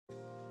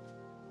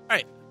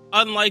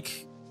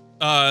unlike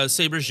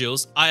Saber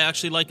Gilles, I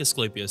actually like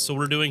Asclepius, so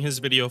we're doing his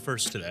video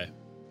first today.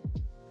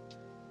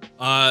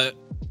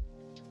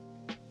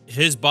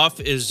 His buff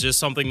is just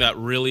something that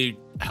really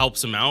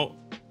helps him out.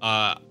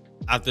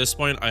 At this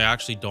point, I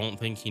actually don't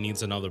think he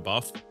needs another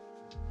buff.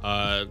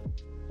 And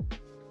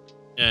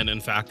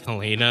in fact,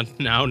 Helena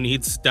now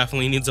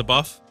definitely needs a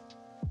buff.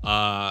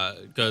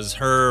 Because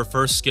her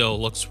first skill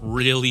looks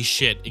really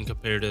shit in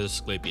compared to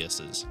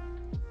Asclepius's.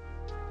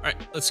 Alright,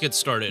 let's get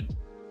started.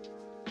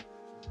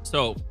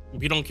 So,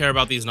 if you don't care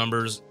about these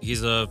numbers,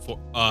 he's a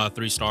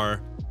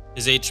 3-star.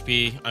 His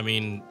HP, I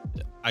mean,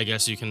 I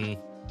guess you can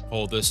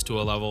hold this to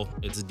a level.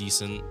 It's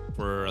decent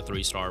for a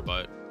 3-star,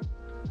 but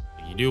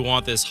you do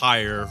want this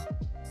higher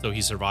so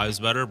he survives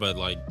better, but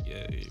like,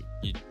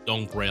 you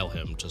don't grail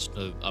him just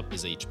to up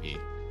his HP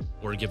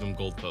or give him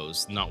gold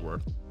pose. Not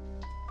worth.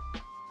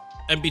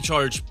 MP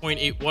charge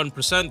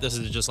 0.81%. This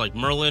is just like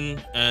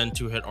Merlin and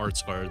 2-hit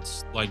arts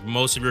cards. Like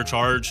most of your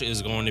charge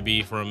is going to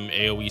be from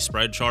AoE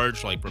spread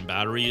charge, like from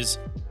batteries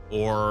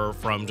or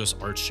from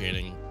just arts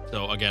chaining.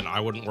 So again,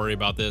 I wouldn't worry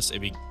about this.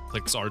 If he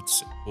clicks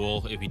arts,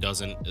 cool. If he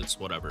doesn't, it's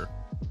whatever.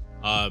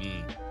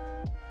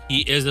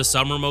 He is a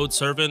summer mode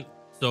servant.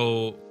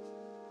 So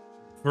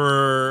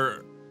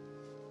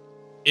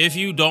if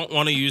you don't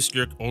want to use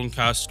your own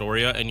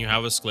Castoria and you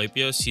have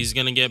Asclepius, he's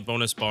going to get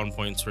bonus bond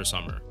points for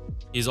summer.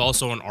 He's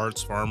also an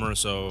arts farmer,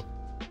 so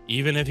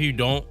even if you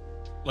don't,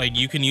 like,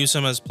 you can use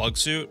him as plug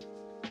suit,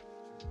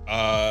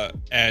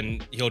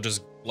 and he'll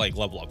just, like,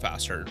 level up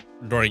faster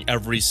during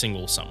every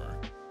single summer.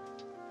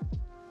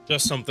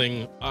 Just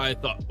something I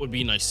thought would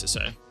be nice to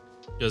say,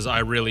 because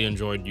I really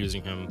enjoyed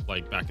using him,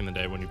 like, back in the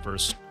day when he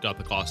first got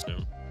the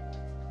costume.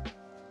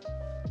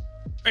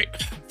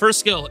 Alright,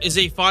 first skill is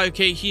a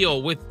 5k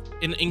heal with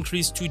an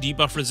increased 2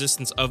 debuff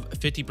resistance of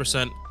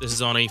 50%. This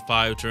is on a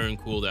 5-turn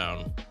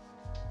cooldown.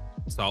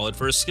 Solid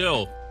first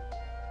skill.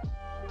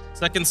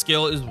 Second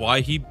skill is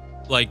why he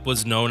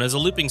was known as a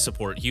looping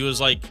support. He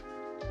was like,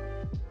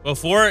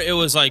 before it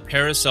was like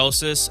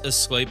Paracelsus,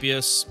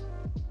 Asclepius,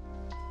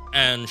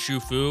 and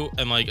Shufu,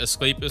 and like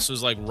Asclepius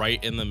was like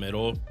right in the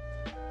middle,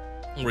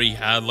 where he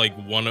had like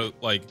one of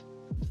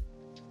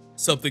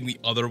something the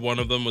other one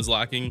of them was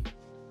lacking.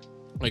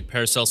 Like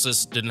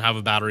Paracelsus didn't have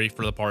a battery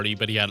for the party,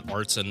 but he had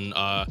arts and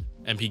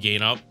MP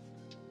gain up,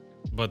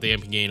 but the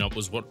MP gain up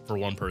was for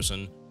one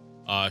person.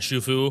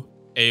 Shufu,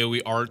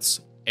 AoE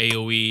arts,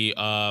 AoE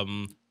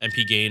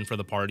MP gain for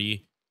the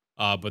party,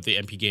 but the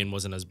MP gain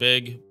wasn't as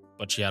big,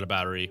 but she had a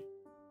battery.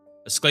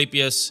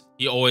 Asclepius,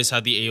 he always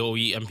had the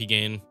AoE MP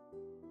gain,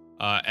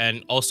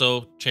 and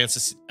also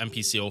chances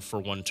MP seal for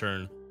 1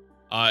 turn.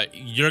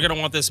 You're gonna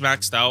want this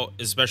maxed out,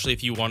 especially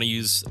if you want to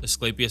use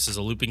Asclepius as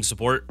a looping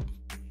support.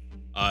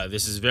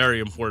 This is very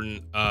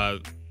important.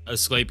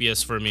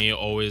 Asclepius for me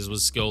always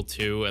was skill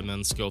 2 and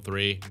then skill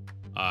 3.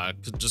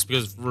 Just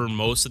because for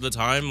most of the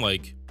time,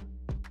 like,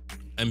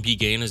 MP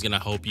gain is going to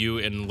help you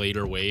in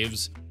later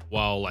waves,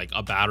 while like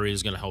a battery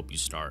is going to help you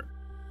start.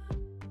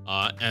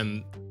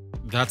 And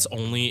that's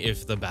only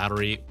if the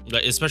battery,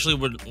 especially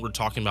when we're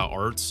talking about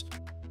arts,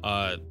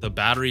 the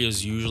battery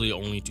is usually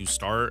only to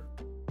start.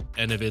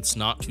 And if it's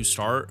not to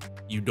start,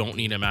 you don't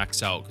need to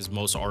max out, because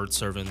most art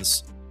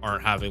servants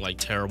aren't having like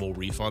terrible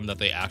refund that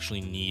they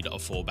actually need a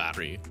full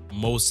battery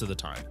most of the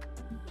time.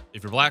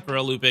 If you're Black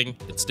Rail looping,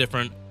 it's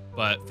different.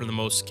 But for the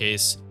most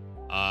case,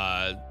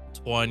 the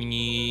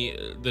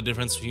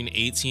difference between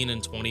 18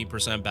 and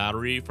 20%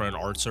 battery for an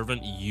art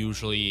servant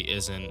usually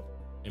isn't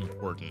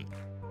important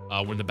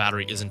when the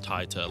battery isn't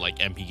tied to like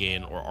MP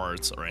gain or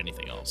arts or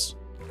anything else.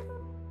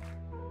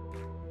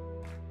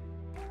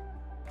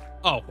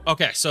 Oh,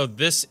 okay. So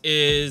this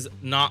is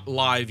not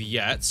live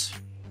yet.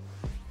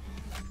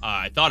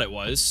 I thought it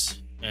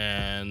was,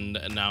 and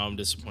now I'm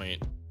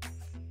disappointed.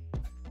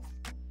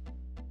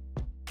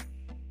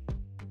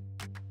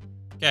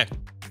 Okay.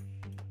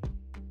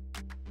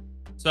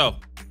 So,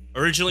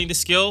 originally the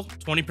skill,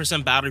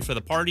 20% battery for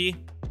the party,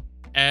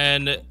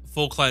 and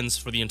full cleanse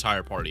for the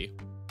entire party.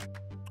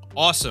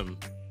 Awesome.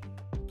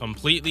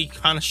 Completely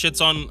kind of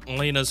shits on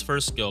Elena's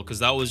first skill, because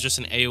that was just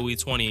an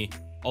AoE 20,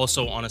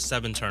 also on a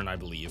 7-turn, I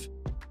believe.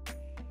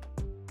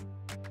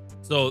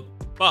 So,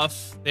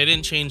 buff, they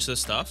didn't change this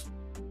stuff.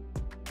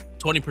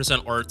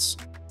 20% arts,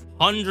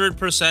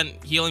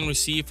 100% healing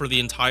received for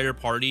the entire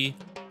party,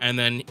 and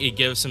then it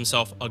gives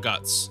himself a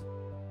guts.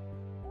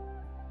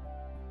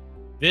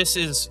 This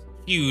is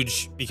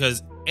huge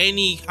because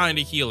any kind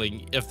of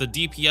healing, if the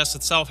DPS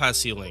itself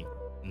has healing,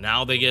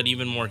 now they get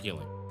even more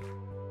healing.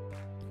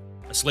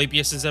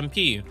 Asclepius'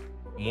 MP,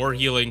 more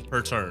healing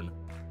per turn.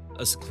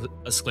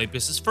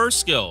 Asclepius' first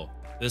skill,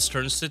 this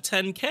turns to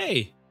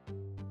 10k.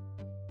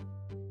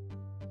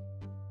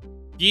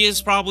 He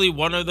is probably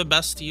one of the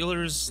best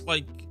healers,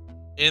 like,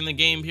 in the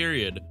game,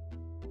 period.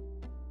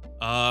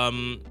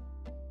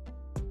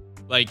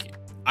 Like,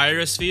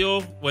 Iris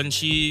Feel, when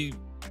she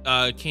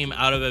came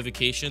out of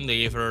evocation, they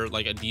gave her,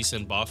 like, a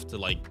decent buff to,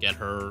 like, get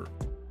her,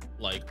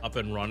 like, up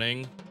and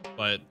running.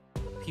 But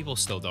people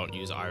still don't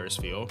use Iris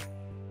Feel.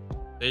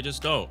 They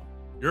just don't.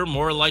 You're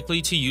more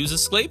likely to use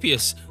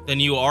Asclepius than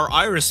you are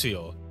Iris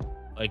Feel.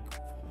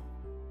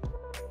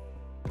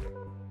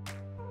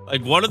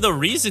 Like one of the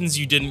reasons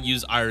you didn't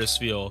use Iris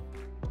Feel,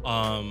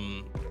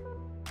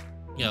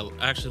 yeah,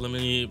 actually, let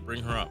me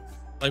bring her up.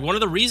 Like one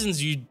of the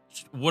reasons you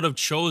would have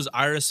chose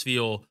Iris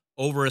Feel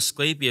over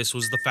Asclepius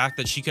was the fact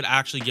that she could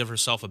actually give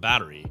herself a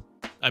battery.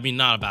 I mean,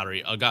 not a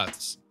battery, a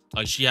guts.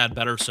 Like she had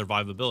better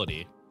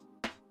survivability.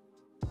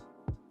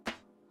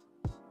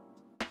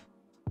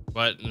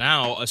 But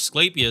now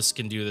Asclepius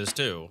can do this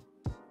too.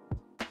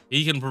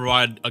 He can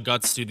provide a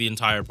guts to the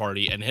entire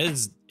party, and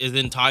his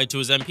isn't tied to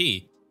his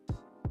MP.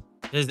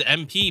 His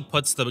MP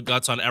puts the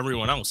guts on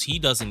everyone else. He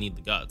doesn't need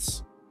the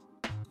guts.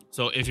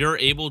 So if you're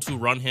able to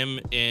run him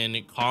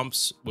in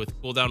comps with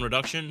cooldown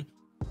reduction,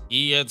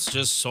 he gets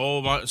just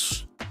so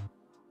much.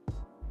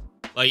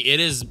 Like it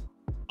is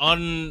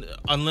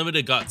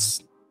unlimited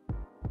guts.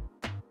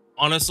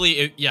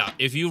 Honestly,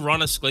 if you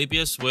run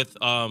Asclepius with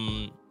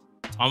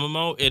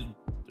Tamamo, it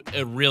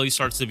really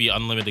starts to be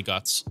unlimited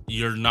guts.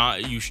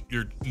 You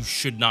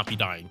should not be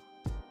dying.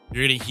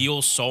 You're gonna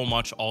heal so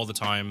much all the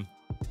time.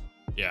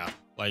 Yeah,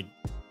 like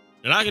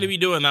you're not gonna be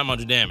doing that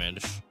much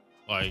damage.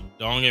 Like,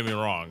 don't get me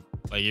wrong.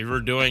 Like, if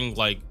you're doing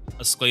like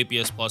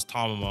Asclepius plus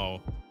Tamamo,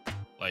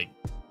 like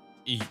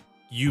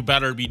you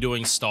better be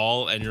doing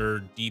stall, and your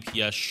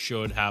DPS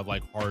should have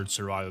like hard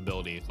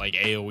survivability, like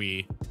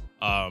AoE,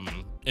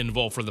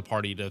 involved for the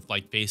party to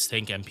like face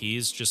tank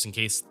MPs, just in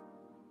case,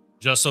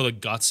 just so the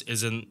guts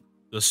isn't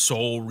the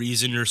sole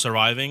reason you're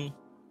surviving.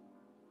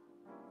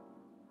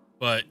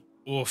 But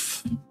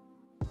oof,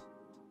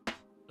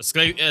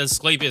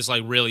 Asclepius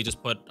like really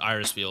just put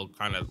Iris Field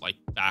kind of like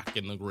back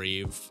in the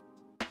grave.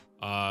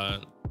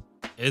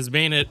 His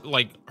main,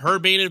 like her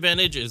main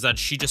advantage is that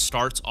she just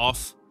starts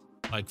off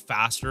like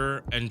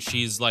faster, and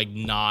she's like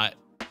not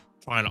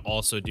trying to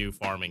also do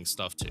farming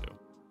stuff too.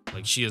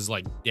 Like she is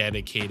like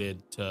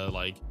dedicated to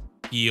like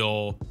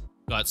heal,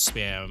 gut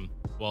spam,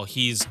 while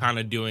he's kind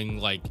of doing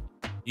like,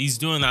 he's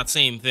doing that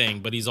same thing,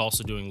 but he's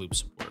also doing loop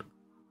support.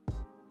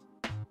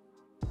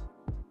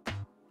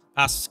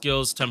 Passive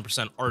skills,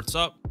 10% arts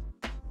up.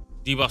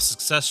 Debuff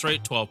success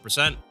rate,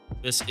 12%.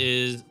 This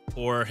is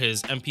for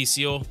his MP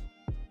seal,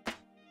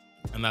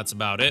 and that's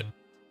about it.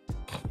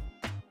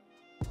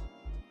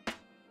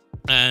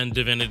 And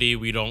divinity,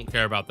 we don't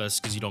care about this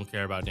because you don't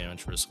care about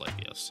damage for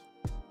Asclepius.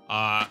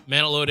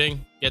 Mana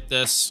loading, get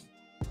this.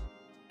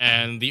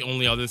 And the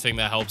only other thing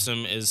that helps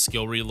him is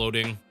skill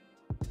reloading.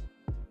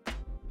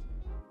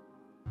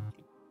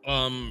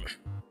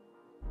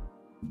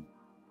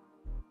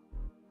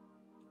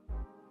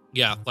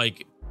 Yeah,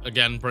 like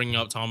again, bringing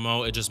up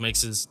Tomo, it just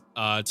makes his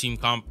team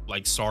comp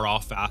like start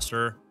off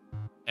faster,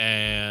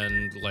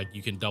 and like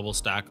you can double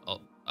stack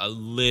a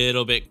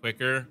little bit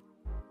quicker.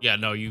 Yeah,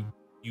 no, you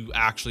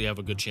actually have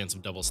a good chance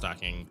of double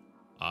stacking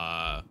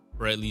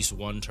for at least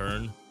one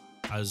turn,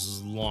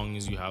 as long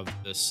as you have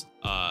this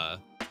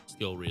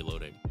skill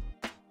reloading.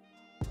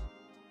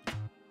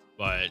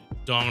 But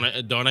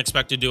don't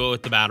expect to do it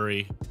with the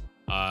battery.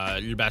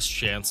 Your best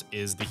chance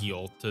is the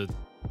heal to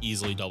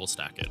easily double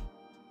stack it.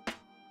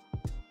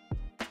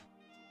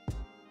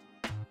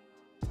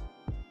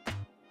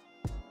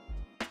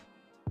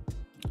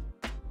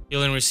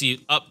 Healing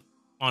received up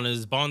on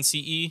his bond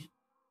CE.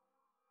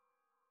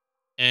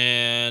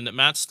 And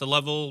match to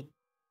level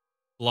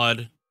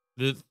blood.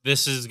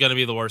 This is going to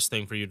be the worst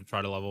thing for you to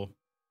try to level.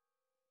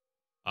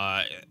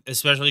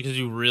 Especially because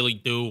you really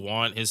do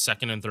want his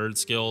second and third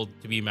skill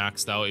to be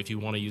maxed out if you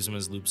want to use him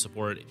as loop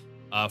support.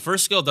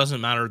 First skill doesn't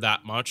matter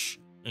that much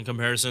in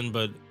comparison,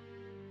 but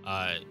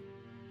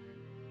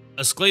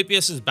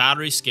Asclepius's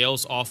battery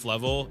scales off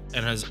level,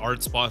 and his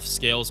arts buff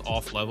scales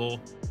off level.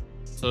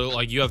 So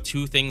like you have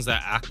two things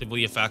that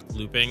actively affect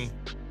looping,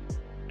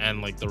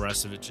 and like the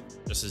rest of it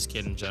just his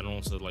kit in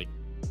general. So like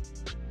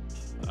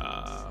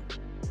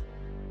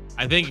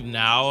I think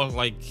now,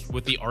 like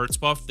with the arts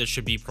buff, this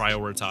should be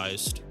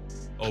prioritized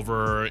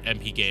over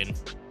MP gain.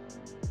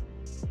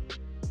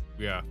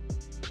 Yeah,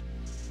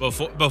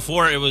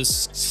 before it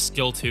was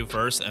skill 2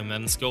 first and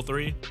then skill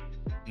 3.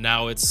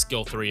 Now it's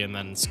skill 3 and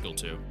then skill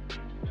 2.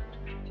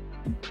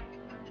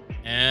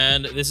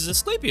 And this is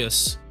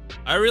Asclepius.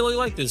 I really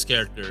like this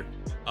character.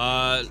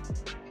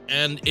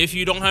 And if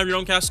you don't have your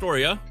own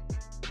Castoria,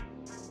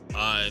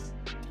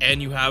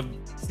 and you have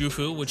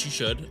Shufu, which you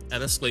should,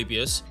 and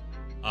Asclepius,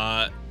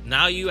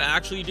 now you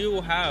actually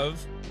do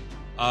have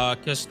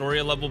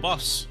Castoria level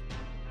buffs.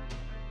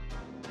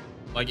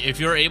 Like if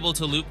you're able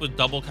to loop with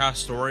double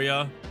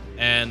Castoria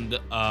and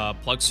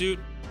plug suit,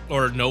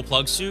 or no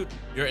plug suit,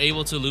 you're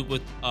able to loop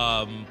with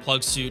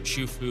plug suit,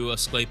 Shufu,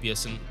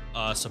 Asclepius, and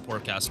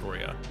support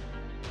Castoria.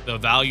 The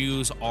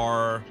values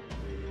are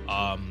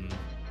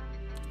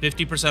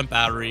 50%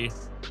 battery,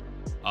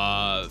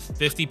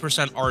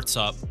 50% arts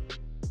up,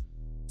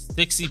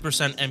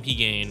 60% MP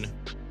gain.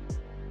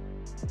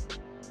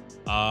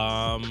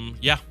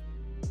 Yeah,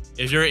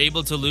 if you're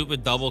able to loop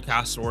with double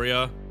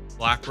Castoria,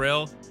 Black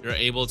Rail, you're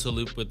able to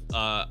loop with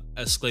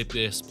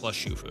Asclepius plus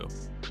Shufu. All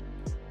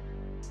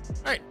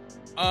right,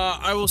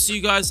 I will see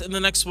you guys in the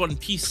next one.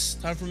 Peace.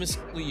 Time for Miss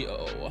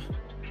Cleo.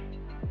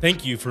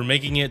 Thank you for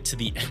making it to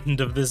the end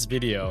of this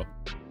video.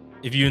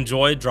 If you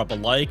enjoyed, drop a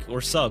like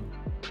or sub.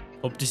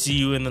 Hope to see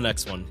you in the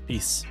next one.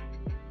 Peace.